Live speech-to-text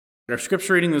Our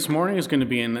scripture reading this morning is going to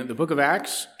be in the book of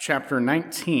Acts, chapter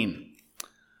 19.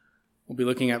 We'll be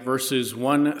looking at verses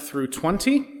 1 through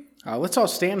 20. Let's all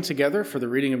stand together for the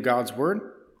reading of God's word.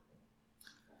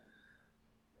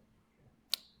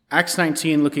 Acts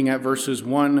 19, looking at verses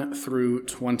 1 through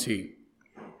 20.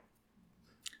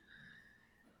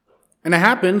 And it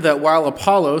happened that while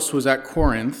Apollos was at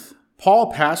Corinth,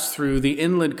 Paul passed through the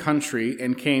inland country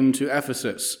and came to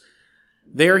Ephesus.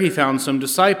 There he found some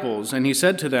disciples, and he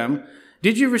said to them,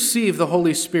 "Did you receive the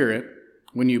Holy Spirit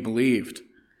when you believed?"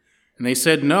 And they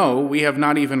said, "No, we have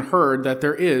not even heard that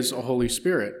there is a Holy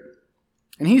Spirit."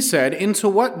 And he said, "Into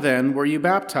what then were you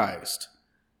baptized?"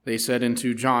 They said,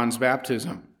 "Into John's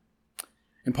baptism."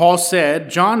 And Paul said,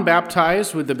 "John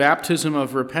baptized with the baptism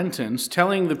of repentance,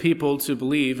 telling the people to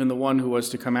believe in the one who was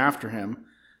to come after him,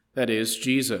 that is,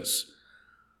 Jesus."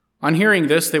 On hearing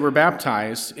this, they were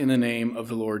baptized in the name of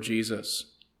the Lord Jesus.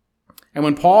 And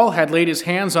when Paul had laid his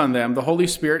hands on them, the Holy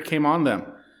Spirit came on them,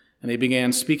 and they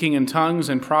began speaking in tongues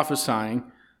and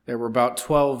prophesying. There were about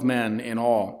 12 men in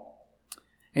all.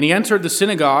 And he entered the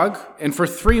synagogue, and for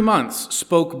 3 months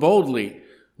spoke boldly,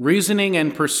 reasoning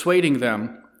and persuading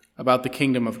them about the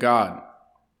kingdom of God.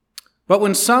 But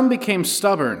when some became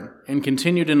stubborn and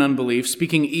continued in unbelief,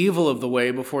 speaking evil of the way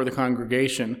before the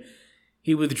congregation,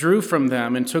 he withdrew from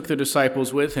them and took the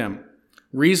disciples with him,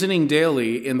 reasoning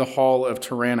daily in the hall of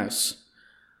Tyrannus.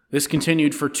 This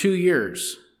continued for 2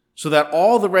 years, so that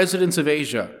all the residents of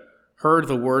Asia heard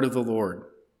the word of the Lord,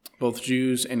 both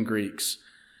Jews and Greeks.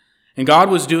 And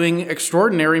God was doing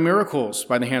extraordinary miracles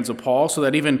by the hands of Paul, so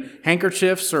that even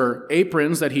handkerchiefs or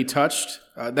aprons that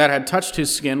had touched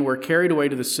his skin were carried away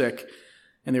to the sick,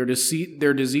 and their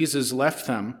diseases left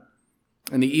them,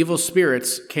 and the evil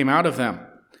spirits came out of them.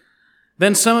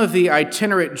 Then some of the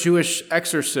itinerant Jewish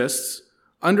exorcists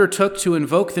undertook to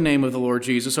invoke the name of the Lord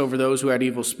Jesus over those who had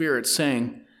evil spirits,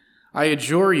 saying, "I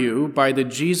adjure you by the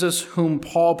Jesus whom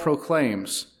Paul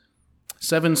proclaims."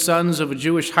 7 sons of a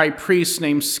Jewish high priest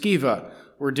named Sceva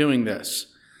were doing this.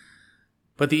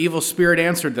 But the evil spirit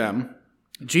answered them,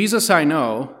 "Jesus I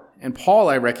know, and Paul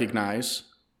I recognize,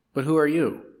 but who are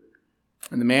you?"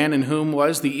 And the man in whom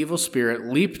was the evil spirit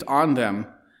leaped on them,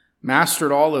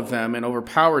 mastered all of them, and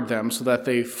overpowered them, so that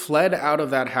they fled out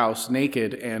of that house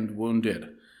naked and wounded.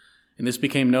 And this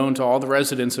became known to all the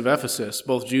residents of Ephesus,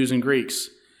 both Jews and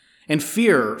Greeks. And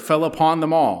fear fell upon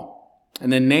them all,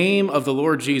 and the name of the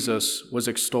Lord Jesus was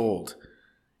extolled.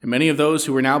 And many of those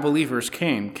who were now believers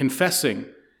came, confessing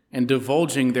and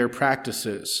divulging their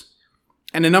practices.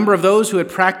 And a number of those who had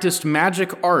practiced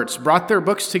magic arts brought their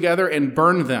books together and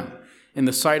burned them in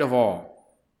the sight of all.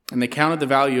 And they counted the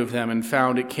value of them and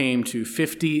found it came to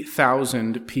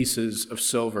 50,000 pieces of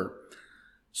silver.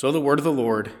 So the word of the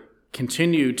Lord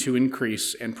continued to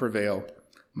increase and prevail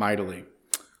mightily.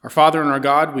 Our Father and our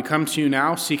God, we come to you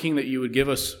now seeking that you would give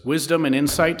us wisdom and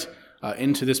insight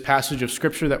into this passage of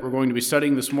Scripture that we're going to be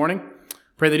studying this morning.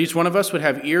 Pray that each one of us would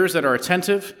have ears that are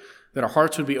attentive, that our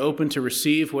hearts would be open to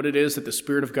receive what it is that the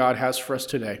Spirit of God has for us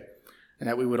today, and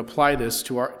that we would apply this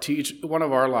to each one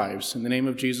of our lives. In the name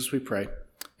of Jesus we pray.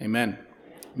 Amen.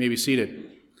 You may be seated.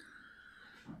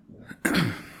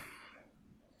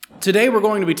 Today we're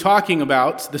going to be talking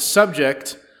about the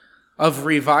subject of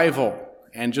revival.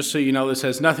 And just so you know, this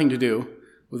has nothing to do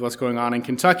with what's going on in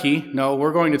Kentucky. No,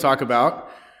 we're going to talk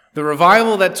about the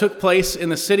revival that took place in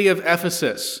the city of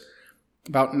Ephesus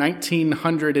about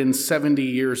 1970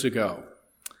 years ago.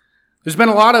 There's been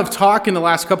a lot of talk in the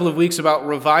last couple of weeks about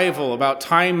revival, about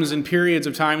times and periods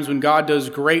of times when God does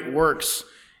great works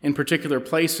in particular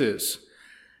places.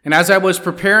 And as I was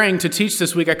preparing to teach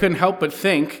this week, I couldn't help but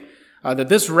think that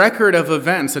this record of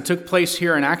events that took place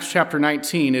here in Acts chapter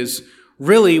 19 is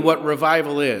really what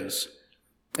revival is.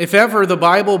 If ever the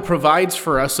Bible provides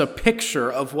for us a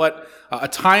picture of what a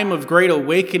time of great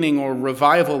awakening or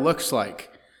revival looks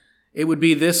like, it would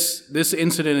be this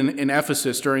incident in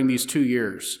Ephesus during these 2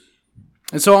 years.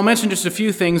 And so I'll mention just a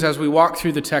few things as we walk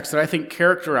through the text that I think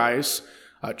characterize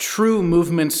true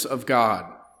movements of God.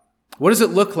 What does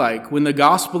it look like when the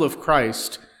gospel of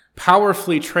Christ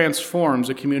powerfully transforms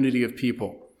a community of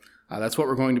people? That's what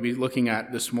we're going to be looking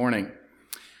at this morning.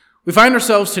 We find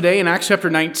ourselves today in Acts chapter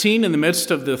 19 in the midst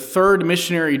of the third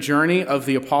missionary journey of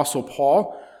the Apostle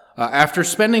Paul. After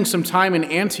spending some time in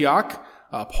Antioch,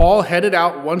 Paul headed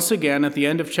out once again at the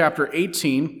end of chapter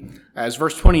 18. As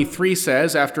verse 23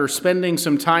 says, after spending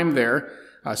some time there,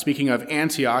 speaking of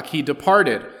Antioch, he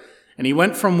departed. And he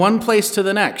went from one place to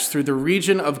the next through the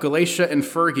region of Galatia and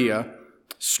Phrygia,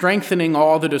 strengthening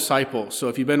all the disciples. So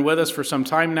if you've been with us for some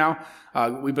time now,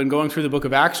 we've been going through the book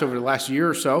of Acts over the last year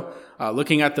or so,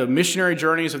 looking at the missionary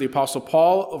journeys of the Apostle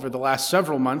Paul over the last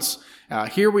several months.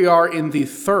 Here we are in the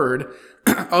third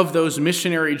of those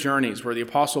missionary journeys where the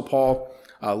Apostle Paul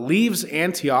leaves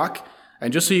Antioch.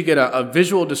 And just so you get a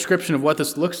visual description of what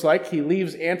this looks like, he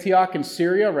leaves Antioch in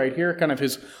Syria, right here, kind of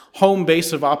his home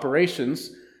base of operations.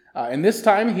 And this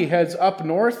time he heads up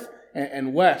north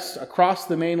and west across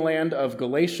the mainland of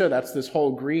Galatia. That's this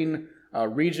whole green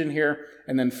region here.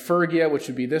 And then Phrygia, which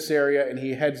would be this area. And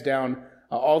he heads down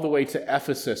all the way to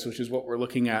Ephesus, which is what we're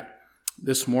looking at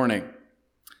this morning.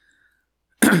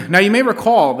 Now, you may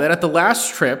recall that at the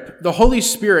last trip, the Holy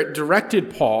Spirit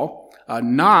directed Paul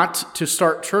not to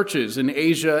start churches in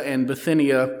Asia and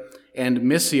Bithynia and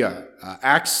Mysia.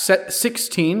 Acts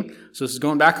 16, so this is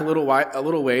going back a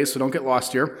little ways, so don't get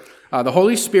lost here. The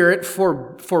Holy Spirit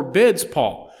forbids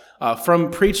Paul from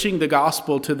preaching the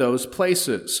gospel to those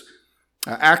places.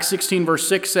 Acts 16 verse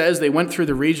 6 says they went through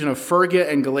the region of Phrygia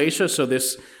and Galatia, so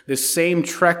this same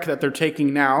trek that they're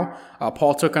taking now,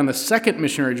 Paul took on the second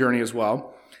missionary journey as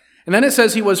well. And then it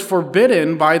says he was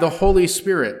forbidden by the Holy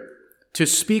Spirit to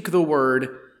speak the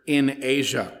word in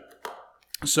Asia.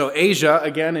 So Asia,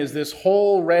 again, is this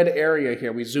whole red area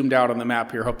here. We zoomed out on the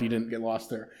map here. Hope you didn't get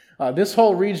lost there. This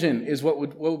whole region is what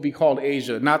would be called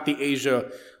Asia, not the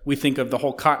Asia we think of the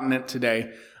whole continent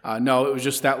today. No, it was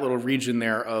just that little region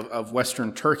there of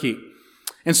Western Turkey.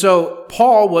 And so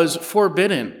Paul was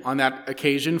forbidden on that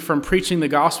occasion from preaching the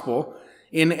gospel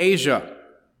in Asia.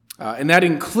 And that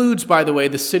includes, by the way,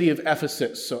 the city of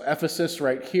Ephesus. So Ephesus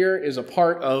right here is a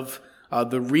part of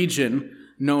the region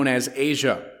known as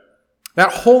Asia.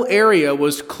 That whole area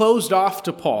was closed off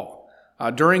to Paul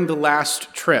during the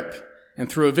last trip. And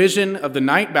through a vision of the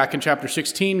night back in chapter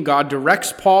 16, God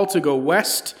directs Paul to go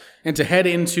west and to head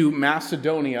into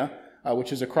Macedonia,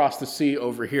 which is across the sea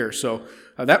over here. So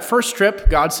that first trip,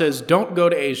 God says, don't go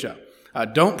to Asia.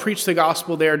 Don't preach the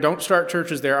gospel there. Don't start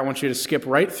churches there. I want you to skip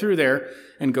right through there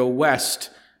and go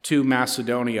west to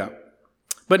Macedonia.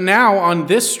 But now on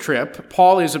this trip,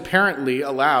 Paul is apparently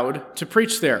allowed to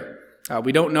preach there.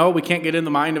 We don't know. We can't get in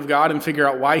the mind of God and figure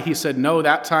out why he said no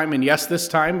that time and yes this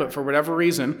time. But for whatever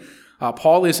reason,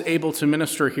 Paul is able to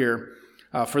minister here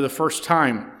for the first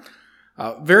time.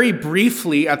 Very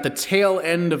briefly, at the tail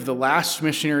end of the last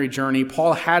missionary journey,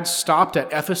 Paul had stopped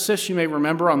at Ephesus, you may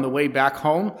remember, on the way back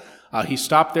home. He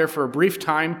stopped there for a brief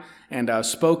time and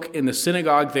spoke in the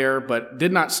synagogue there, but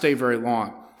did not stay very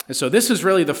long. And so this is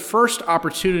really the first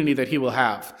opportunity that he will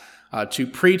have to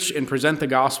preach and present the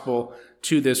gospel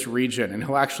to this region. And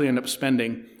he'll actually end up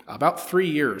spending about 3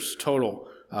 years total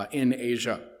in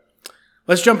Asia.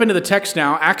 Let's jump into the text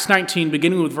now. Acts 19,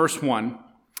 beginning with verse 1.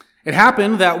 It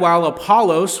happened that while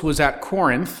Apollos was at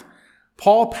Corinth,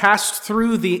 Paul passed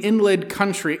through the inland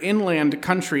country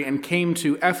and came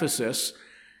to Ephesus.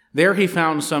 There he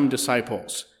found some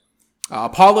disciples.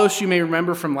 Apollos, you may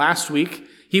remember from last week,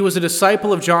 he was a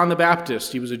disciple of John the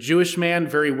Baptist. He was a Jewish man,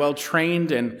 very well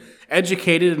trained and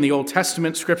educated in the Old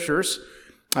Testament scriptures.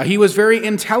 He was very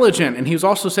intelligent, and he was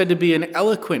also said to be an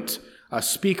eloquent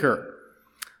speaker.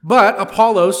 But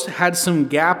Apollos had some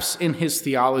gaps in his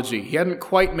theology. He hadn't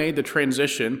quite made the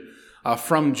transition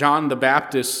from John the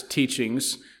Baptist's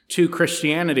teachings to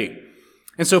Christianity.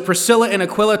 And so Priscilla and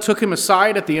Aquila took him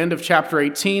aside at the end of chapter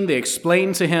 18. They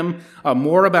explained to him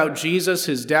more about Jesus,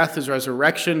 his death, his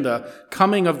resurrection, the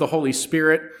coming of the Holy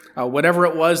Spirit, whatever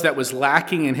it was that was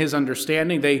lacking in his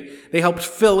understanding. They helped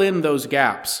fill in those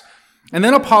gaps. And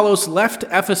then Apollos left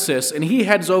Ephesus and he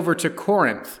heads over to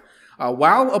Corinth.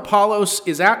 While Apollos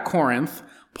is at Corinth,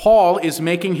 Paul is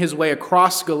making his way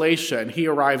across Galatia and he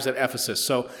arrives at Ephesus.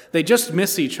 So they just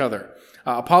miss each other.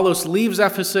 Apollos leaves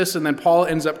Ephesus, and then Paul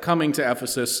ends up coming to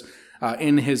Ephesus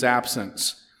in his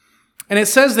absence. And it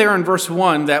says there in verse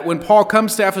 1 that when Paul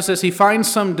comes to Ephesus, he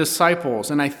finds some disciples.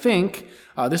 And I think,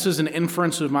 this is an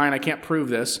inference of mine, I can't prove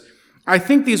this, I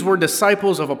think these were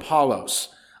disciples of Apollos.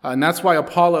 And that's why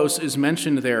Apollos is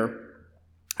mentioned there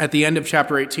at the end of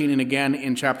chapter 18 and again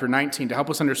in chapter 19 to help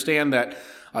us understand that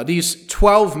these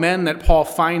 12 men that Paul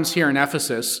finds here in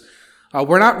Ephesus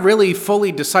were not really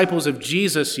fully disciples of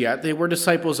Jesus yet. They were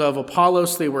disciples of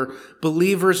Apollos. They were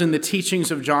believers in the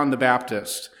teachings of John the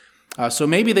Baptist. So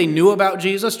maybe they knew about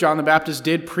Jesus. John the Baptist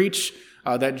did preach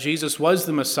that Jesus was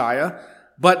the Messiah,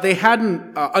 but they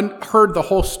hadn't heard the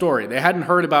whole story. They hadn't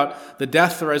heard about the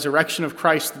death, the resurrection of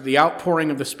Christ, the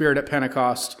outpouring of the Spirit at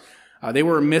Pentecost. They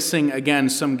were missing, again,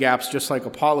 some gaps just like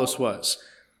Apollos was.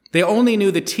 They only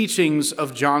knew the teachings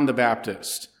of John the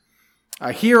Baptist.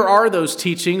 Here are those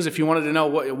teachings. If you wanted to know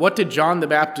what did John the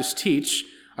Baptist teach,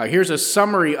 Here's a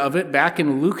summary of it back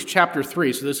in Luke chapter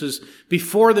 3. So this is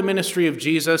before the ministry of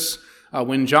Jesus,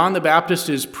 when John the Baptist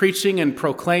is preaching and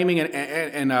proclaiming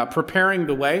and preparing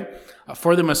the way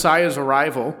for the Messiah's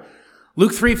arrival.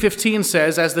 Luke 3:15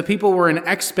 says, "As the people were in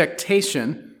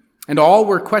expectation, and all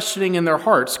were questioning in their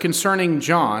hearts concerning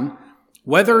John,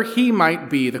 whether he might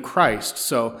be the Christ."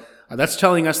 So that's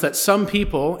telling us that some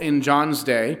people in John's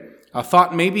day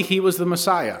thought maybe he was the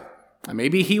Messiah.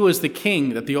 Maybe he was the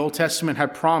king that the Old Testament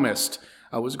had promised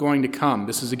was going to come.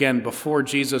 This is, again, before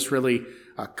Jesus really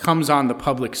comes on the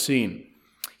public scene.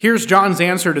 Here's John's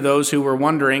answer to those who were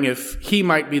wondering if he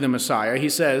might be the Messiah. He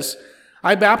says,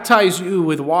 "I baptize you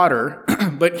with water,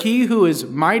 but he who is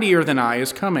mightier than I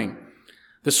is coming,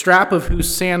 the strap of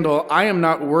whose sandal I am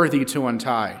not worthy to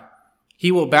untie.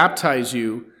 He will baptize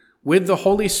you with the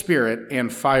Holy Spirit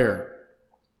and fire.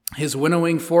 His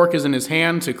winnowing fork is in his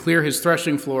hand to clear his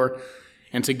threshing floor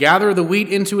and to gather the wheat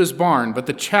into his barn, but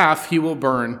the chaff he will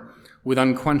burn with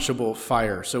unquenchable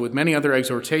fire." So with many other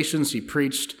exhortations, he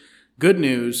preached good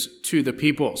news to the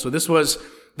people. So this was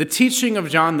the teaching of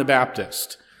John the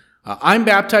Baptist. I'm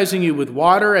baptizing you with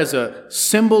water as a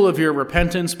symbol of your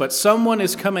repentance, but someone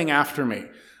is coming after me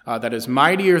that is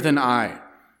mightier than I.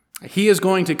 He is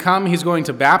going to come. He's going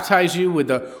to baptize you with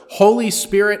the Holy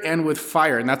Spirit and with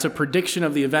fire. And that's a prediction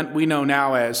of the event we know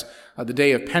now as the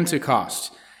day of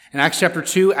Pentecost. In Acts chapter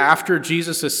 2, after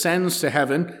Jesus ascends to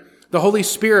heaven, the Holy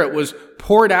Spirit was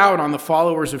poured out on the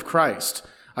followers of Christ.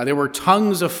 There were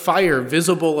tongues of fire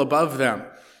visible above them.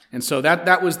 And so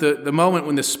that was the moment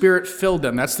when the Spirit filled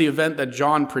them. That's the event that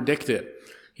John predicted.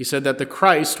 He said that the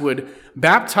Christ would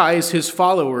baptize his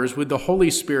followers with the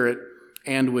Holy Spirit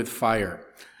and with fire.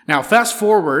 Now, fast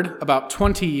forward about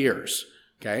 20 years,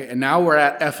 okay, and now we're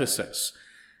at Ephesus.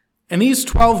 And these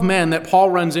 12 men that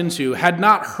Paul runs into had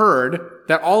not heard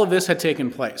that all of this had taken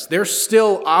place. They're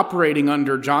still operating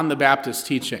under John the Baptist's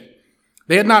teaching.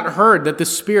 They had not heard that the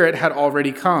Spirit had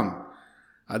already come.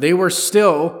 They were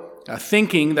still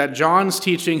thinking that John's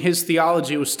teaching, his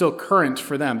theology, was still current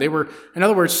for them. They were, in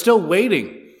other words, still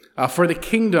waiting for the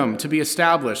kingdom to be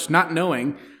established, not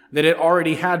knowing that it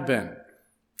already had been.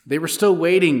 They were still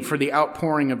waiting for the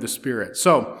outpouring of the Spirit.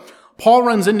 So Paul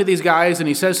runs into these guys and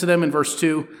he says to them in verse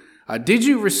 2, "Did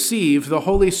you receive the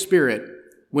Holy Spirit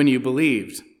when you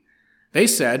believed?" They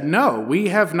said, "No, we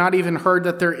have not even heard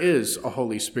that there is a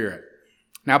Holy Spirit."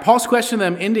 Now, Paul's question to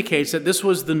them indicates that this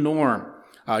was the norm.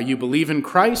 You believe in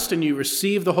Christ and you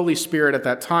receive the Holy Spirit at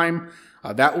that time.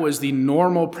 That was the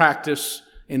normal practice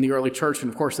in the early church,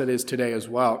 and of course that is today as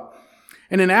well.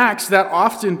 And in Acts, that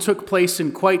often took place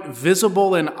in quite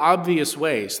visible and obvious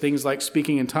ways. Things like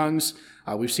speaking in tongues.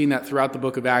 We've seen that throughout the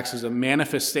book of Acts as a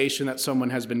manifestation that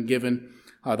someone has been given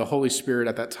the Holy Spirit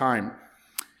at that time.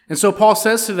 And so Paul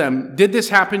says to them, "Did this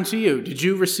happen to you? Did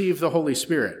you receive the Holy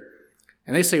Spirit?"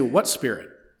 And they say, "What Spirit?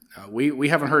 We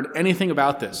haven't heard anything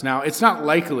about this." Now, it's not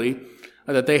likely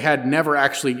that they had never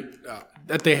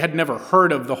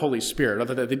heard of the Holy Spirit,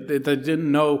 or that they didn't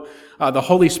know the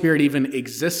Holy Spirit even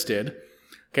existed.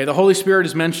 Okay, the Holy Spirit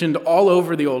is mentioned all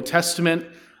over the Old Testament.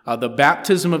 The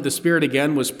baptism of the Spirit,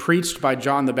 again, was preached by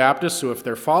John the Baptist. So if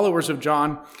they're followers of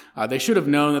John, they should have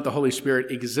known that the Holy Spirit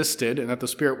existed and that the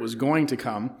Spirit was going to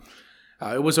come.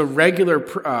 It was a regular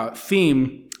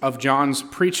theme of John's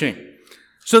preaching.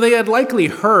 So they had likely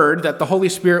heard that the Holy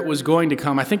Spirit was going to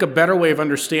come. I think a better way of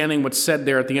understanding what's said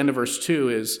there at the end of verse 2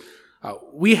 is,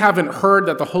 we haven't heard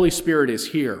that the Holy Spirit is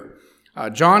here.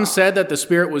 John said that the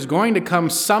Spirit was going to come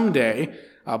someday,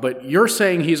 but you're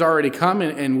saying he's already come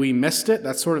and we missed it.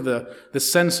 That's sort of the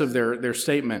sense of their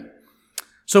statement.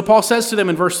 So Paul says to them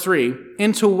in verse 3,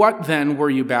 "Into what then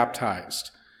were you baptized?"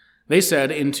 They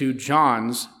said, "Into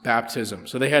John's baptism."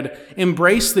 So they had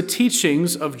embraced the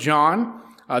teachings of John,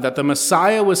 that the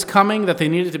Messiah was coming, that they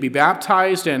needed to be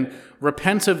baptized and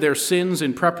repent of their sins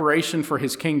in preparation for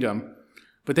his kingdom.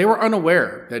 But they were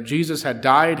unaware that Jesus had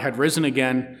died, had risen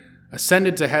again,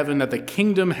 ascended to heaven, that the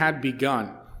kingdom had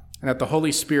begun, and that the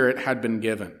Holy Spirit had been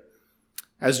given.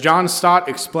 As John Stott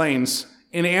explains,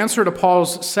 in answer to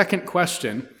Paul's second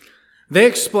question, they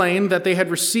explained that they had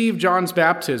received John's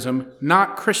baptism,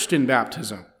 not Christian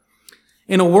baptism.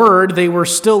 In a word, they were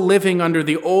still living under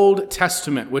the Old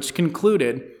Testament, which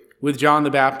concluded with John the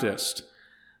Baptist.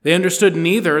 They understood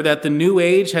neither that the new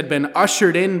age had been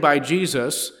ushered in by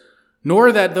Jesus,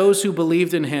 nor that those who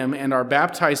believed in him and are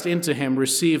baptized into him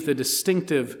receive the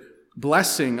distinctive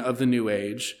blessing of the new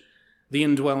age, the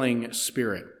indwelling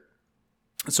Spirit.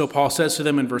 So Paul says to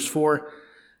them in verse 4,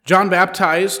 "John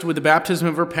baptized with the baptism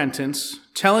of repentance,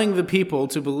 telling the people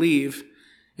to believe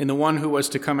in the one who was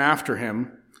to come after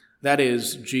him, that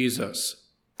is, Jesus."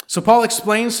 So Paul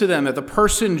explains to them that the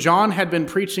person John had been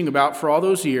preaching about for all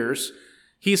those years,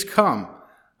 he's come.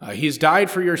 He's died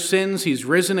for your sins. He's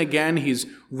risen again. He's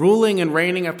ruling and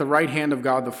reigning at the right hand of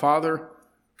God the Father.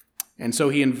 And so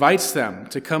he invites them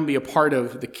to come be a part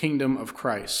of the kingdom of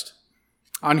Christ.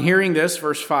 On hearing this,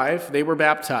 verse 5, they were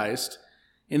baptized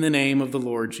in the name of the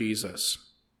Lord Jesus.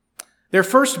 Their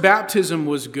first baptism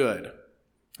was good.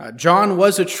 John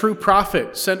was a true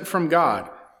prophet sent from God,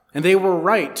 and they were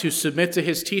right to submit to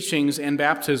his teachings and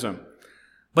baptism.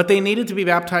 But they needed to be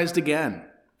baptized again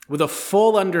with a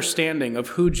full understanding of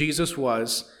who Jesus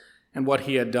was and what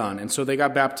he had done. And so they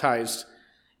got baptized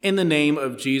in the name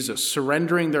of Jesus,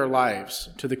 surrendering their lives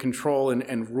to the control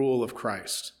and rule of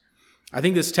Christ. I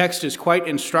think this text is quite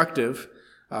instructive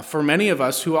for many of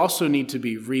us who also need to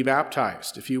be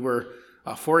rebaptized. If you were,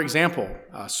 for example,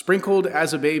 sprinkled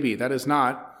as a baby, that is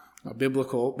not a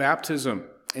biblical baptism.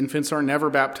 Infants are never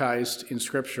baptized in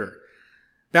Scripture.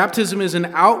 Baptism is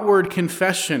an outward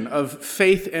confession of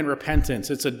faith and repentance.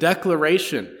 It's a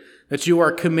declaration that you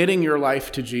are committing your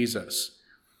life to Jesus.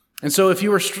 And so if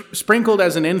you were sprinkled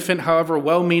as an infant, however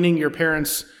well-meaning your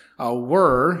parents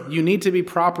were, you need to be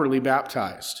properly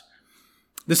baptized.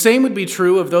 The same would be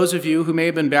true of those of you who may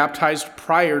have been baptized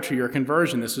prior to your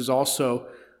conversion. This is also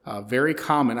very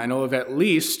common. I know of at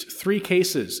least 3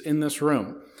 cases in this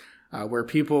room where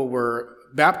people were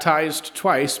baptized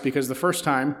twice because the first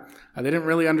time they didn't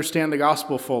really understand the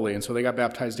gospel fully, and so they got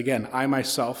baptized again. I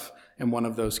myself am one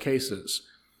of those cases.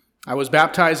 I was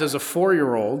baptized as a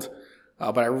 4-year-old,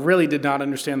 but I really did not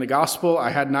understand the gospel. I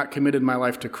had not committed my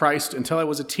life to Christ until I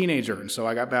was a teenager, and so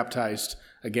I got baptized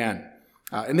again.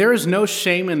 And there is no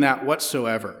shame in that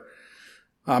whatsoever.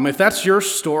 If that's your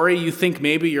story, you think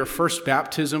maybe your first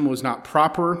baptism was not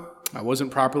proper,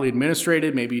 wasn't properly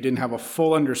administrated, maybe you didn't have a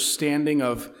full understanding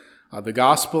of the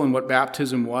gospel and what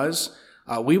baptism was,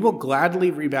 we will gladly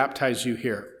rebaptize you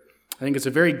here. I think it's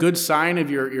a very good sign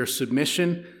of your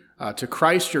submission to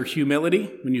Christ, your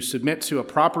humility, when you submit to a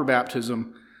proper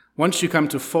baptism, once you come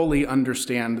to fully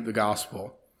understand the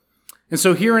gospel. And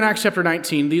so here in Acts chapter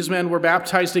 19, these men were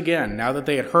baptized again, now that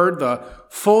they had heard the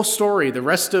full story, the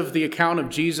rest of the account of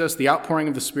Jesus, the outpouring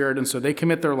of the Spirit, and so they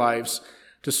commit their lives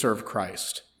to serve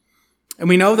Christ. And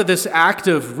we know that this act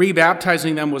of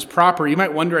rebaptizing them was proper. You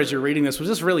might wonder as you're reading this, was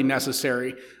this really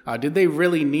necessary? Did they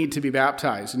really need to be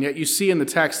baptized? And yet you see in the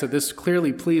text that this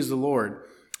clearly pleased the Lord.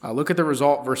 Look at the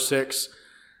result, verse 6.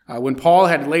 When Paul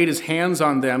had laid his hands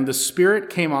on them, the Spirit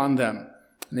came on them,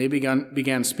 and they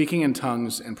began speaking in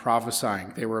tongues and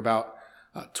prophesying. They were about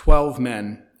 12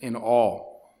 men in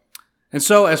all. And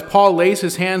so as Paul lays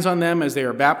his hands on them as they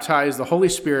are baptized, the Holy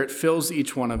Spirit fills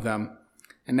each one of them.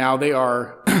 And now they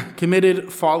are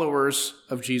committed followers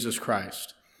of Jesus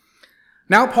Christ.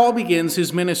 Now Paul begins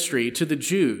his ministry to the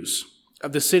Jews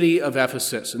of the city of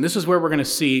Ephesus. And this is where we're going to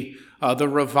see the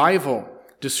revival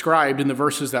described in the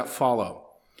verses that follow.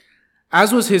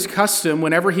 As was his custom,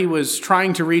 whenever he was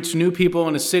trying to reach new people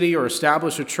in a city or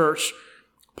establish a church,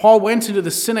 Paul went into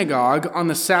the synagogue on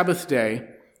the Sabbath day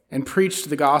and preached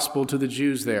the gospel to the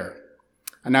Jews there.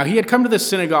 And now he had come to the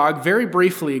synagogue very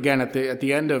briefly again at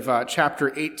the end of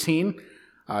chapter 18.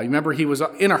 You remember he was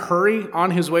in a hurry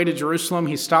on his way to Jerusalem.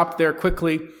 He stopped there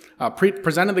quickly,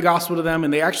 presented the gospel to them,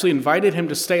 and they actually invited him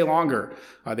to stay longer.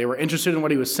 They were interested in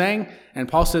what he was saying, and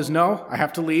Paul says, no, I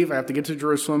have to leave. I have to get to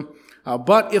Jerusalem.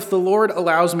 But if the Lord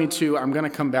allows me to, I'm going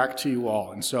to come back to you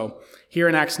all. And so here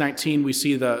in Acts 19, we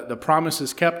see the promise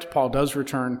is kept. Paul does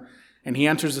return, and he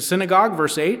enters the synagogue,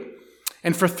 verse 8.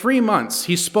 And for 3 months,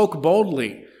 he spoke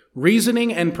boldly,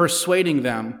 reasoning and persuading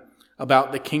them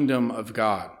about the kingdom of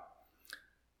God.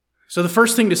 So the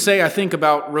first thing to say, I think,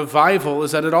 about revival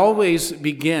is that it always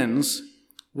begins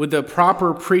with the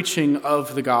proper preaching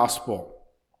of the gospel.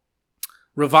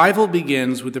 Revival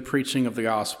begins with the preaching of the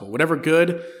gospel. Whatever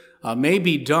good may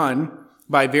be done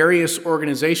by various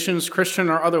organizations, Christian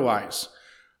or otherwise,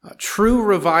 true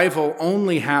revival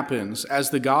only happens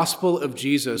as the gospel of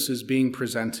Jesus is being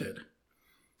presented.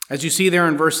 As you see there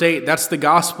in verse 8, that's the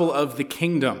gospel of the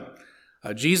kingdom.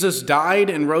 Jesus died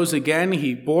and rose again.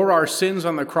 He bore our sins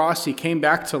on the cross. He came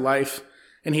back to life,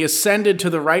 and he ascended to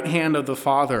the right hand of the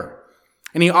Father.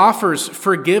 And he offers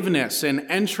forgiveness and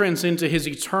entrance into his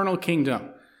eternal kingdom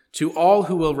to all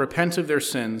who will repent of their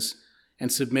sins and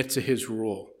submit to his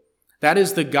rule. That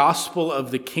is the gospel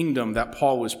of the kingdom that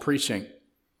Paul was preaching.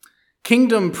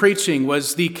 Kingdom preaching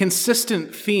was the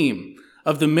consistent theme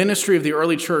of the ministry of the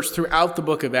early church throughout the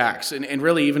book of Acts, and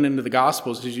really even into the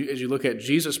Gospels. As you look at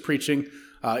Jesus preaching,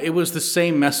 it was the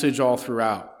same message all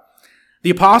throughout.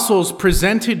 The apostles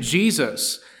presented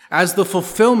Jesus as the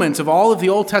fulfillment of all of the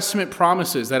Old Testament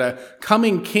promises that a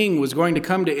coming king was going to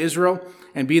come to Israel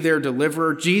and be their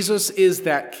deliverer. Jesus is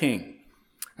that king.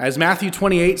 As Matthew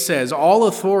 28 says, all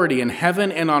authority in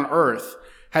heaven and on earth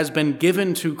has been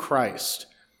given to Christ.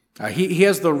 He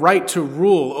has the right to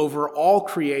rule over all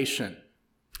creation.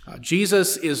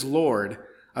 Jesus is Lord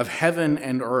of heaven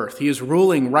and earth. He is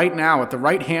ruling right now at the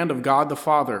right hand of God the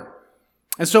Father.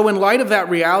 And so in light of that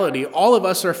reality, all of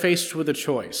us are faced with a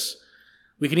choice.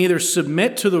 We can either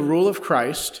submit to the rule of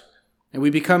Christ and we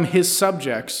become his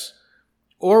subjects,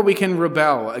 or we can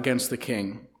rebel against the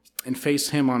king and face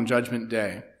him on Judgment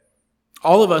Day.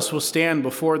 All of us will stand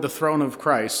before the throne of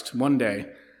Christ one day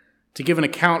to give an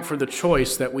account for the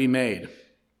choice that we made.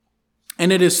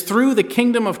 And it is through the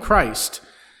kingdom of Christ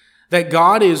that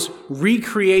God is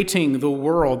recreating the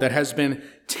world that has been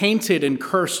tainted and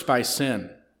cursed by sin.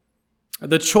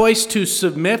 The choice to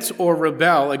submit or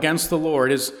rebel against the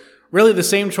Lord is really the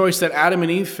same choice that Adam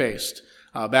and Eve faced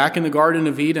back in the Garden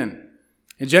of Eden.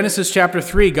 In Genesis chapter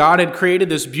 3, God had created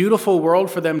this beautiful world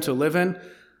for them to live in.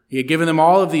 He had given them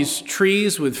all of these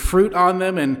trees with fruit on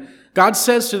them, and God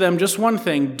says to them just one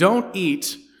thing: don't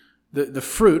eat the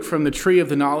fruit from the tree of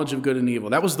the knowledge of good and evil.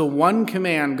 That was the one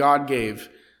command God gave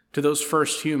to those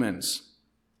first humans.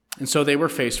 And so they were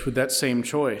faced with that same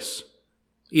choice.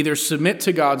 Either submit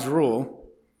to God's rule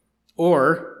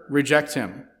or reject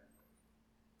him.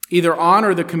 Either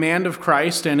honor the command of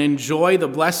Christ and enjoy the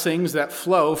blessings that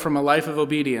flow from a life of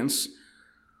obedience,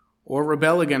 or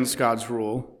rebel against God's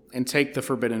rule and take the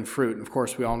forbidden fruit. And of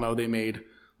course, we all know they made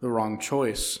the wrong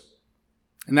choice.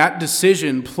 And that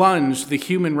decision plunged the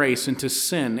human race into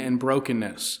sin and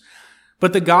brokenness.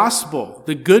 But the gospel,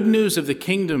 the good news of the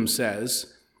kingdom,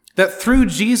 says that through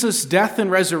Jesus' death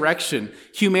and resurrection,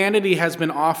 humanity has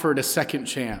been offered a second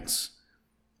chance.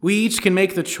 We each can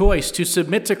make the choice to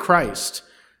submit to Christ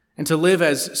and to live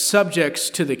as subjects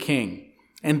to the King.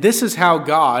 And this is how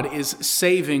God is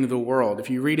saving the world. If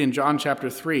you read in John chapter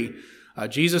 3,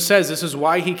 Jesus says this is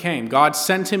why he came. God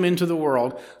sent him into the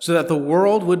world so that the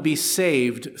world would be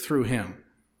saved through him.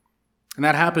 And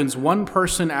that happens one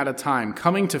person at a time,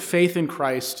 coming to faith in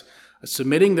Christ,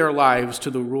 submitting their lives to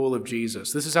the rule of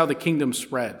Jesus. This is how the kingdom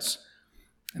spreads.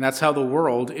 And that's how the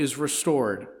world is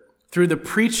restored, through the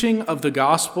preaching of the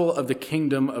gospel of the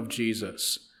kingdom of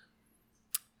Jesus.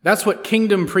 That's what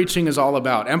kingdom preaching is all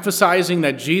about, emphasizing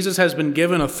that Jesus has been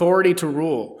given authority to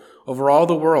rule over all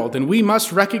the world, and we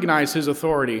must recognize his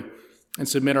authority and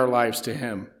submit our lives to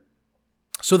him.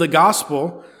 So the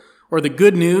gospel, or the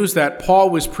good news that Paul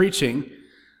was preaching,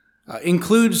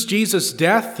 includes Jesus'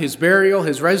 death, his burial,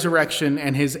 his resurrection,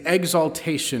 and his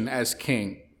exaltation as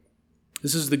king.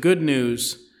 This is the good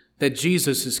news that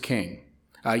Jesus is king.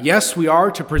 Yes, we are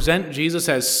to present Jesus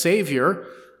as Savior.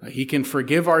 He can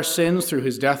forgive our sins through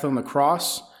his death on the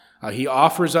cross. He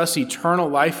offers us eternal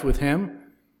life with him.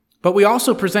 But we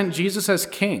also present Jesus as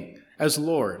King, as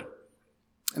Lord.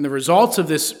 And the results of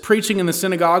this preaching in the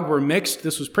synagogue were mixed.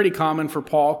 This was pretty common for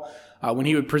Paul. When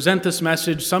he would present this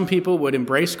message, some people would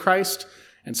embrace Christ,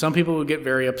 and some people would get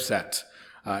very upset.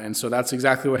 And so that's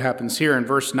exactly what happens here. In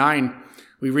verse 9,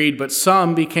 we read, "But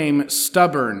some became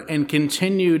stubborn and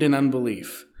continued in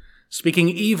unbelief, speaking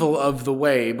evil of the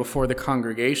way before the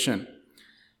congregation.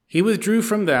 He withdrew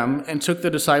from them and took the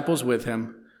disciples with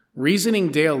him, reasoning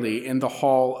daily in the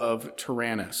hall of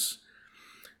Tyrannus."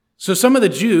 So some of the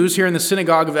Jews here in the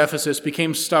synagogue of Ephesus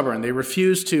became stubborn. They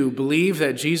refused to believe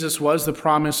that Jesus was the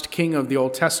promised king of the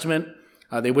Old Testament.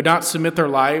 They would not submit their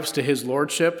lives to his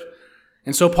lordship.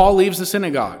 And so Paul leaves the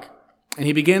synagogue, and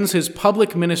he begins his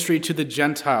public ministry to the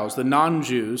Gentiles, the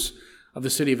non-Jews of the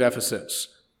city of Ephesus.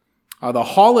 The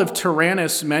hall of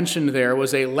Tyrannus mentioned there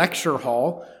was a lecture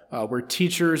hall where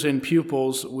teachers and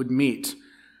pupils would meet.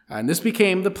 And this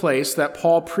became the place that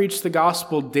Paul preached the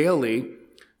gospel daily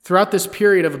throughout this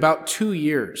period of about 2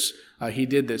 years. He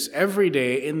did this every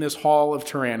day in this hall of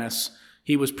Tyrannus.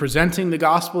 He was presenting the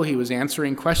gospel. He was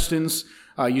answering questions.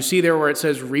 You see there where it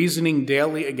says reasoning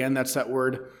daily. Again, that's that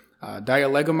word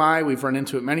dialegomai. We've run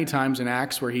into it many times in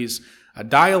Acts, where he's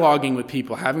dialoguing with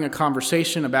people, having a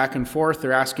conversation, a back and forth.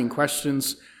 They're asking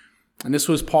questions. And this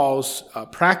was Paul's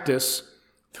practice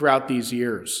throughout these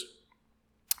years.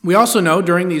 We also know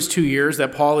during these 2 years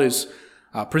that Paul is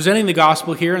presenting the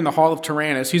gospel here in the hall of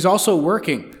Tyrannus. He's also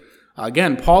working.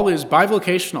 Again, Paul is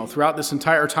bivocational throughout this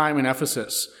entire time in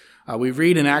Ephesus. We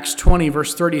read in Acts 20,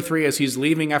 verse 33, as he's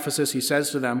leaving Ephesus, he says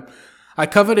to them, "I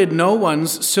coveted no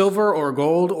one's silver or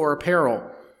gold or apparel.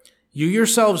 You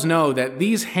yourselves know that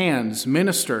these hands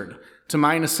ministered to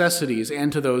my necessities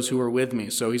and to those who were with me."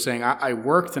 So he's saying, I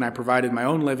worked and I provided my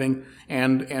own living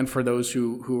and for those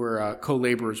who were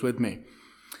co-laborers with me.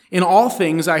 "In all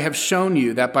things I have shown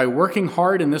you that by working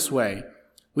hard in this way,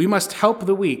 We must help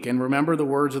the weak and remember the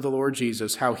words of the Lord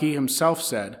Jesus, how he himself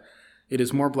said, "It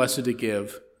is more blessed to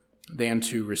give than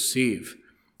to receive."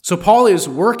 So Paul is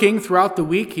working throughout the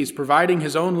week. He's providing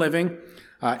his own living.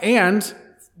 And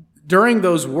during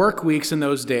those work weeks in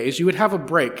those days, you would have a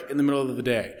break in the middle of the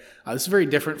day. This is very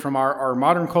different from our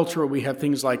modern culture where we have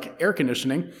things like air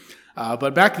conditioning.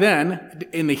 But back then,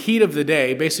 in the heat of the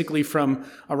day, basically from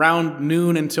around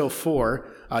noon until 4,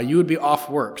 you would be off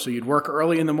work. So you'd work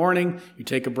early in the morning, you'd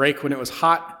take a break when it was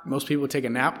hot. Most people would take a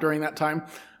nap during that time,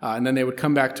 and then they would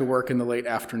come back to work in the late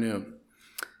afternoon.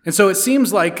 And so it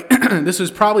seems like this is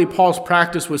probably Paul's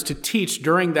practice, was to teach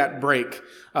during that break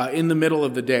in the middle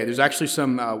of the day. There's actually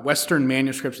some Western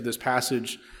manuscripts of this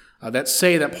passage that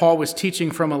say that Paul was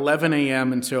teaching from 11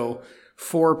 a.m. until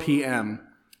 4 p.m.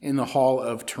 in the hall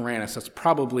of Tyrannus. That's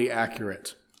probably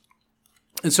accurate.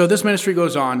 And so this ministry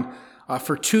goes on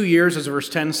for 2 years, as verse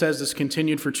 10 says. This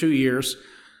continued for 2 years,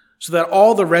 so that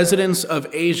all the residents of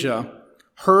Asia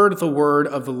heard the word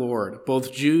of the Lord,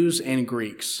 both Jews and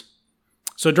Greeks.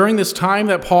 So during this time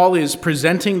that Paul is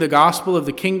presenting the gospel of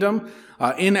the kingdom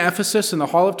in Ephesus in the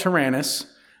hall of Tyrannus,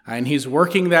 and he's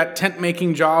working that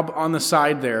tent-making job on the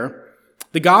side there,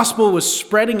 the gospel was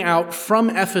spreading out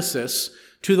from Ephesus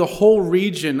to the whole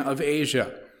region of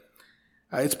Asia.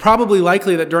 It's probably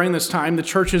likely that during this time, the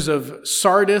churches of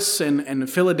Sardis and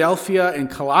Philadelphia and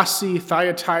Colossae,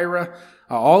 Thyatira,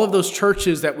 all of those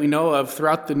churches that we know of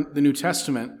throughout the New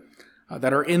Testament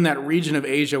that are in that region of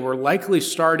Asia were likely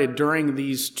started during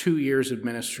these 2 years of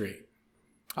ministry.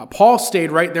 Paul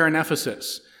stayed right there in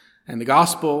Ephesus, and the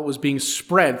gospel was being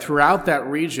spread throughout that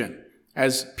region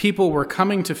as people were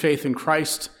coming to faith in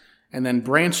Christ and then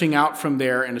branching out from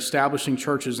there and establishing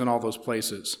churches in all those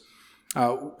places.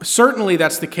 Certainly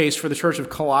that's the case for the church of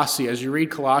Colossae. As you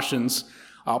read Colossians,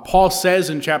 Paul says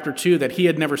in chapter 2 that he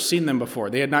had never seen them before.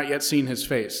 They had not yet seen his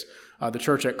face, the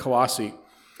church at Colossae.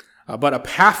 But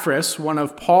Epaphras, one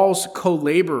of Paul's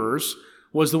co-laborers,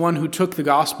 was the one who took the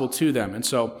gospel to them. And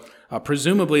so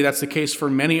presumably that's the case for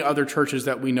many other churches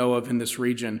that we know of in this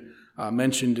region,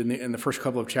 mentioned in the first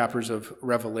couple of chapters of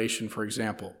Revelation, for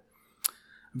example.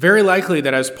 Very likely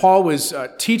that as Paul was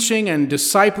teaching and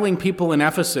discipling people in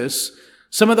Ephesus,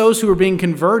 some of those who were being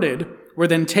converted were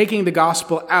then taking the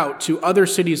gospel out to other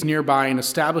cities nearby and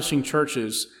establishing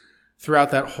churches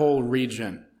throughout that whole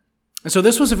region. And so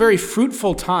this was a very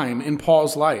fruitful time in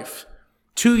Paul's life.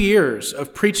 2 years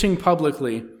of preaching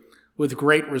publicly with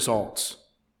great results.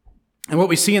 And what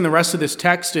we see in the rest of this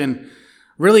text, and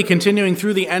really continuing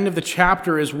through the end of the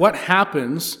chapter, is what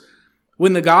happens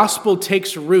when the gospel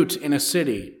takes root in a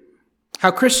city,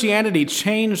 how Christianity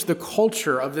changed the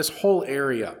culture of this whole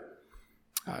area.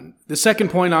 The second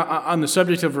point on the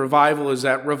subject of revival is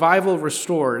that revival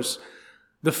restores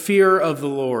the fear of the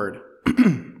Lord.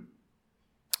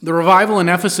 The revival in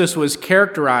Ephesus was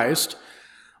characterized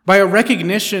by a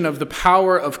recognition of the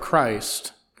power of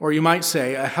Christ, or you might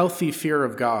say a healthy fear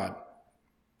of God.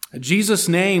 Jesus'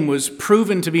 name was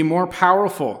proven to be more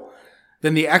powerful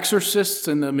than the exorcists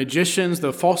and the magicians,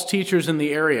 the false teachers in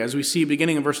the area. As we see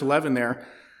beginning in verse 11 there,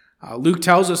 Luke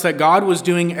tells us that God was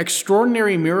doing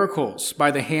extraordinary miracles by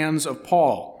the hands of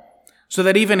Paul, so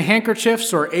that even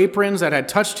handkerchiefs or aprons that had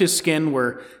touched his skin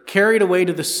were carried away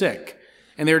to the sick,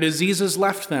 and their diseases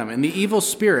left them, and the evil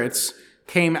spirits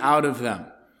came out of them.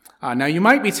 Now, you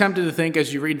might be tempted to think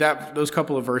as you read those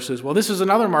couple of verses, well, this is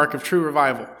another mark of true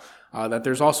revival, that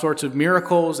there's all sorts of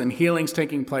miracles and healings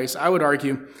taking place. I would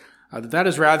argue that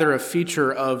is rather a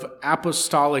feature of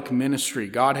apostolic ministry.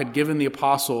 God had given the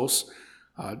apostles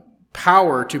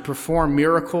power to perform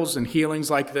miracles and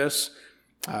healings like this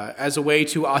as a way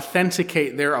to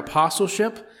authenticate their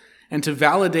apostleship and to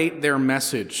validate their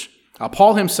message.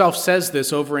 Paul himself says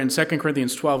this over in 2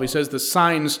 Corinthians 12. He says, "The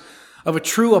signs of a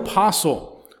true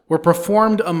apostle were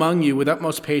performed among you with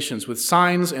utmost patience, with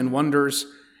signs and wonders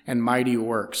and mighty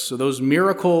works." So those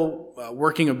miracle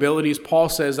working abilities, Paul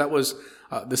says that was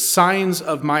the signs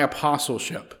of my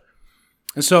apostleship.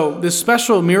 And so this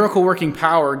special miracle working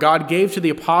power God gave to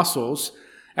the apostles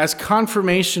as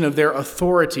confirmation of their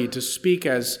authority to speak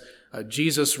as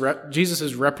Jesus'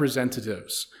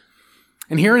 representatives.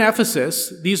 And here in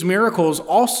Ephesus, these miracles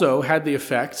also had the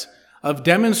effect of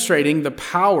demonstrating the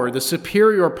power, the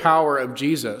superior power of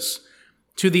Jesus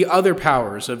to the other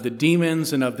powers of the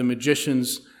demons and of the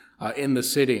magicians in the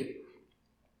city.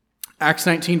 Acts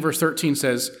 19 verse 13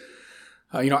 says,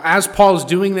 as Paul's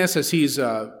doing this, as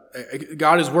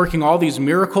God is working all these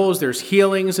miracles, there's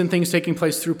healings and things taking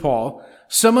place through Paul,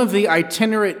 some of the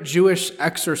itinerant Jewish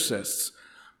exorcists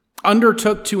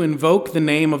undertook to invoke the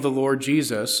name of the Lord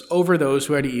Jesus over those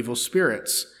who had evil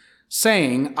spirits,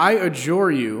 saying, "I adjure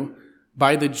you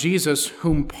by the Jesus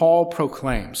whom Paul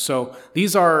proclaims. So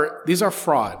these are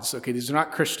frauds. Okay, these are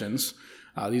not Christians.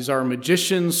 These are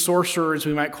magicians, sorcerers,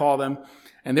 we might call them,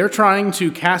 and they're trying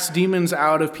to cast demons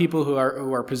out of people who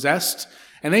are possessed.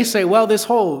 And they say, well, this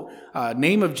whole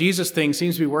name of Jesus thing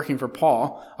seems to be working for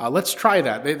Paul. Let's try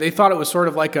that. They thought it was sort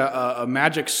of like a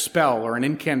magic spell or an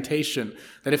incantation,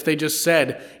 that if they just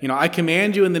said, I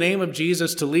command you in the name of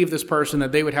Jesus to leave this person,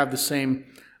 that they would have the same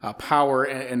power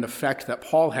and effect that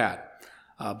Paul had.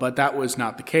 But that was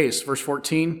not the case. Verse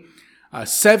 14,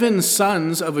 7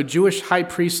 sons of a Jewish high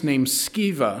priest named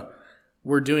Sceva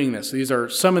were doing this. These are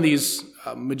some of these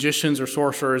magicians or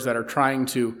sorcerers that are trying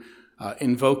to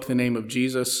invoke the name of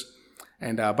Jesus.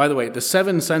 And by the way, the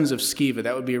 7 sons of Sceva,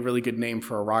 that would be a really good name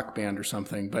for a rock band or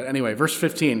something. But anyway, verse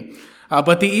 15.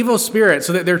 But the evil spirit,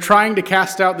 so that they're trying to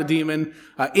cast out the demon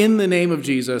in the name of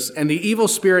Jesus, and the evil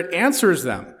spirit answers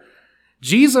them.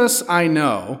 Jesus I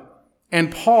know,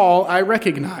 and Paul I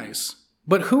recognize.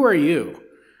 But who are you?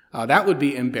 That would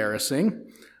be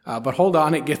embarrassing. But hold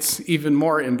on, it gets even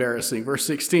more embarrassing. Verse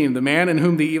 16, the man in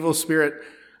whom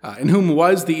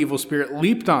was the evil spirit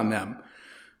leaped on them,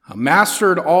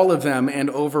 mastered all of them, and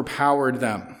overpowered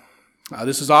them.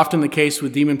 This is often the case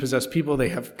with demon-possessed people. They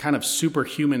have kind of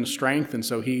superhuman strength, and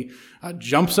so he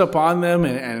jumps up on them,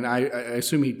 and I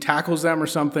assume he tackles them or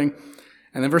something.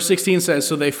 And then verse 16 says,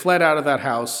 so they fled out of that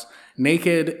house,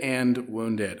 naked and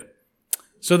wounded.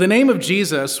 So the name of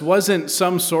Jesus wasn't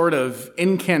some sort of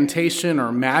incantation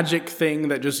or magic thing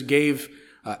that just gave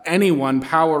anyone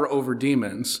power over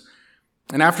demons.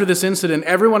 And after this incident,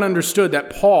 everyone understood that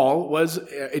Paul was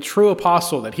a true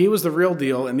apostle, that he was the real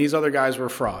deal and these other guys were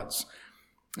frauds.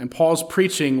 And Paul's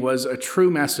preaching was a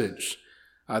true message,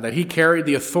 that he carried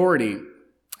the authority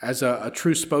as a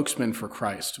true spokesman for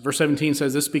Christ. Verse 17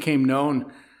 says,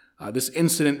 this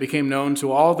incident became known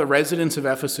to all the residents of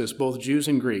Ephesus, both Jews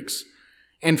and Greeks,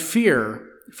 and fear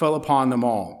fell upon them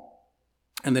all.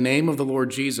 And the name of the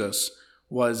Lord Jesus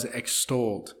was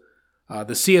extolled.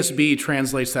 The CSB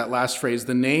translates that last phrase,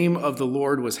 the name of the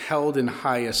Lord was held in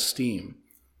high esteem.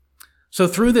 So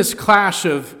through this clash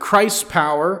of Christ's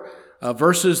power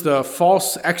versus the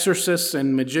false exorcists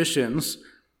and magicians,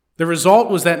 the result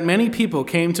was that many people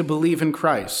came to believe in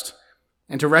Christ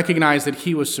and to recognize that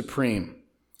he was supreme.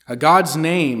 God's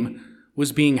name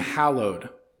was being hallowed.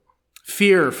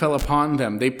 Fear fell upon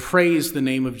them. They praised the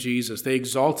name of Jesus. They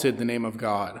exalted the name of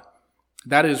God.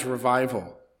 That is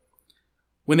revival.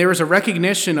 When there is a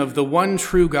recognition of the one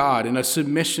true God and a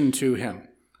submission to him,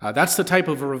 that's the type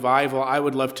of a revival I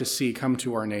would love to see come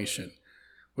to our nation,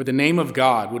 where the name of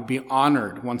God would be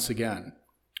honored once again,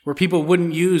 where people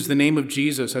wouldn't use the name of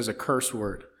Jesus as a curse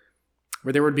word,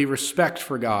 where there would be respect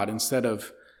for God instead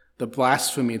of the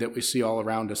blasphemy that we see all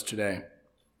around us today.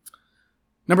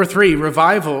 Number 3,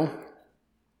 revival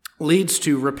leads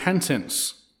to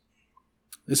repentance.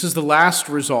 This is the last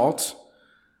result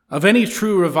of any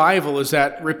true revival, is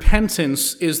that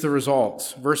repentance is the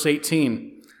result. Verse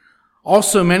 18,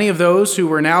 also many of those who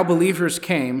were now believers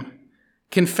came,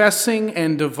 confessing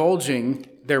and divulging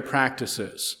their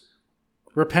practices.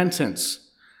 Repentance.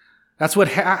 That's what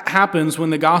happens when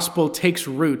the gospel takes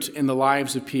root in the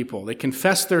lives of people. They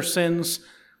confess their sins.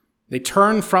 They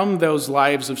turn from those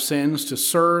lives of sins to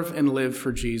serve and live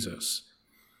for Jesus.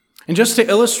 And just to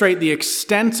illustrate the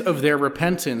extent of their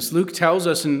repentance, Luke tells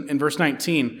us in verse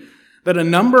 19 that a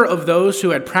number of those who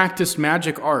had practiced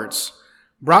magic arts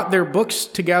brought their books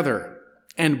together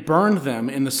and burned them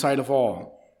in the sight of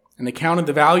all. And they counted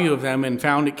the value of them and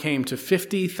found it came to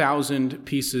 50,000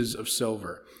 pieces of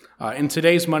silver. In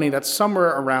today's money, that's somewhere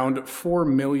around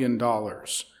 $4 million.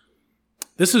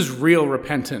 This is real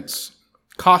repentance,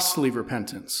 costly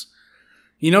repentance.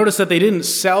 You notice that they didn't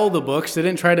sell the books. They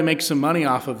didn't try to make some money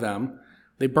off of them.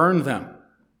 They burned them.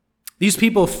 These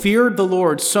people feared the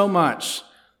Lord so much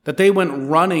that they went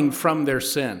running from their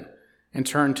sin and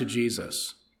turned to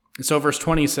Jesus. And so verse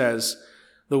 20 says,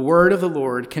 the word of the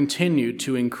Lord continued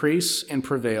to increase and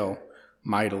prevail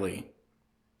mightily.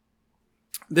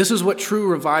 This is what true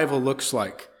revival looks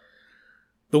like.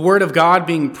 The word of God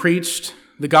being preached,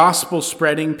 the gospel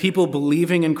spreading, people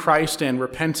believing in Christ and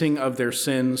repenting of their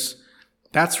sins.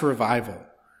 That's revival.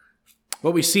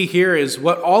 What we see here is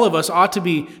what all of us ought to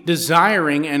be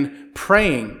desiring and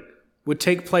praying would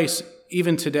take place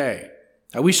even today.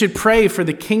 We should pray for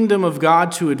the kingdom of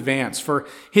God to advance, for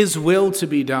his will to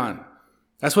be done.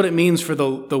 That's what it means for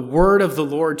the word of the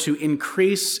Lord to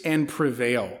increase and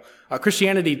prevail.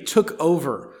 Christianity took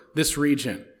over this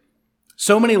region.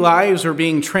 So many lives were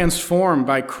being transformed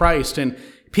by Christ, and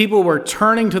people were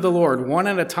turning to the Lord one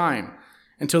at a time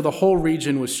until the whole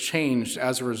region was changed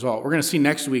as a result. We're going to see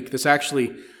next week this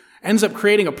actually ends up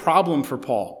creating a problem for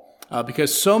Paul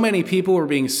because so many people were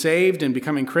being saved and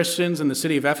becoming Christians in the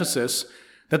city of Ephesus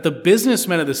that the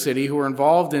businessmen of the city who were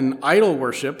involved in idol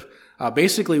worship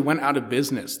basically went out of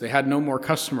business. They had no more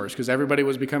customers because everybody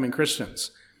was becoming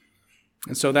Christians.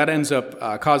 And so that ends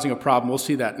up causing a problem. We'll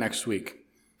see that next week.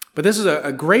 But this is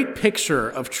a great picture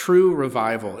of true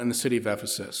revival in the city of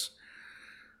Ephesus.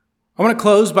 I want to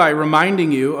close by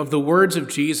reminding you of the words of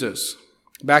Jesus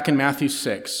back in Matthew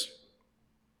 6,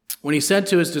 when he said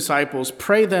to his disciples,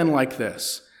 "Pray then like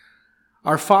this,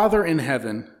 Our Father in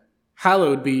heaven,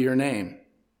 hallowed be your name.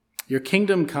 Your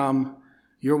kingdom come,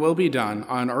 your will be done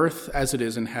on earth as it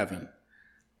is in heaven.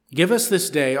 Give us this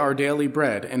day our daily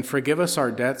bread, and forgive us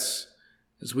our debts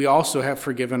as we also have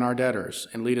forgiven our debtors.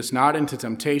 And lead us not into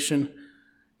temptation,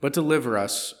 but deliver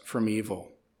us from evil."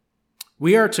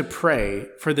 We are to pray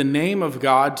for the name of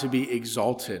God to be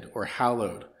exalted or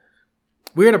hallowed.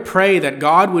 We are to pray that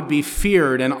God would be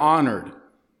feared and honored.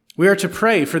 We are to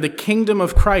pray for the kingdom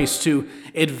of Christ to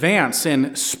advance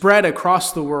and spread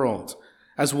across the world.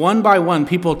 As one by one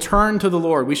people turn to the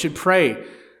Lord, we should pray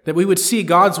that we would see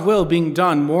God's will being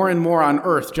done more and more on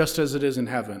earth, just as it is in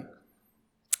heaven.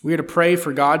 We are to pray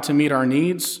for God to meet our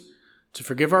needs, to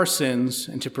forgive our sins,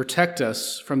 and to protect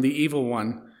us from the evil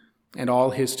one and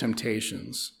all his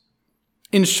temptations.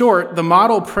 In short, the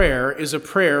model prayer is a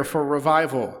prayer for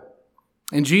revival.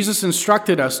 And Jesus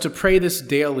instructed us to pray this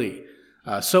daily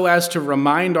so as to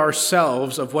remind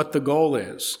ourselves of what the goal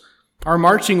is. Our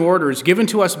marching orders given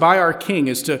to us by our King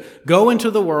is to go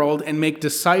into the world and make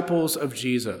disciples of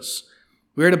Jesus.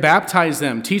 We are to baptize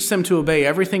them, teach them to obey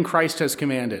everything Christ has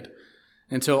commanded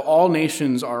until all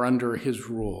nations are under his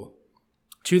rule.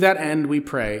 To that end we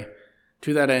pray,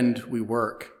 to that end we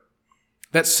work.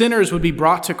 That sinners would be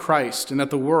brought to Christ and that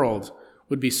the world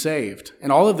would be saved.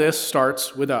 And all of this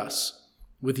starts with us,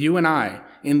 with you and I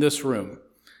in this room.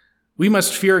 We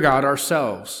must fear God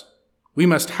ourselves. We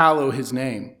must hallow his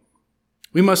name.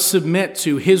 We must submit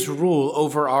to his rule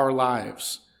over our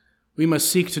lives. We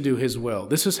must seek to do his will.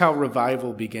 This is how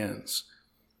revival begins.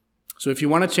 So if you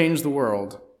want to change the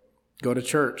world, go to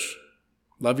church,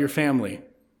 love your family,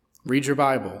 read your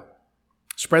Bible,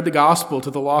 spread the gospel to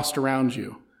the lost around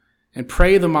you, and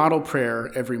pray the model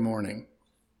prayer every morning,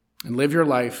 and live your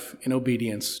life in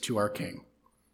obedience to our King.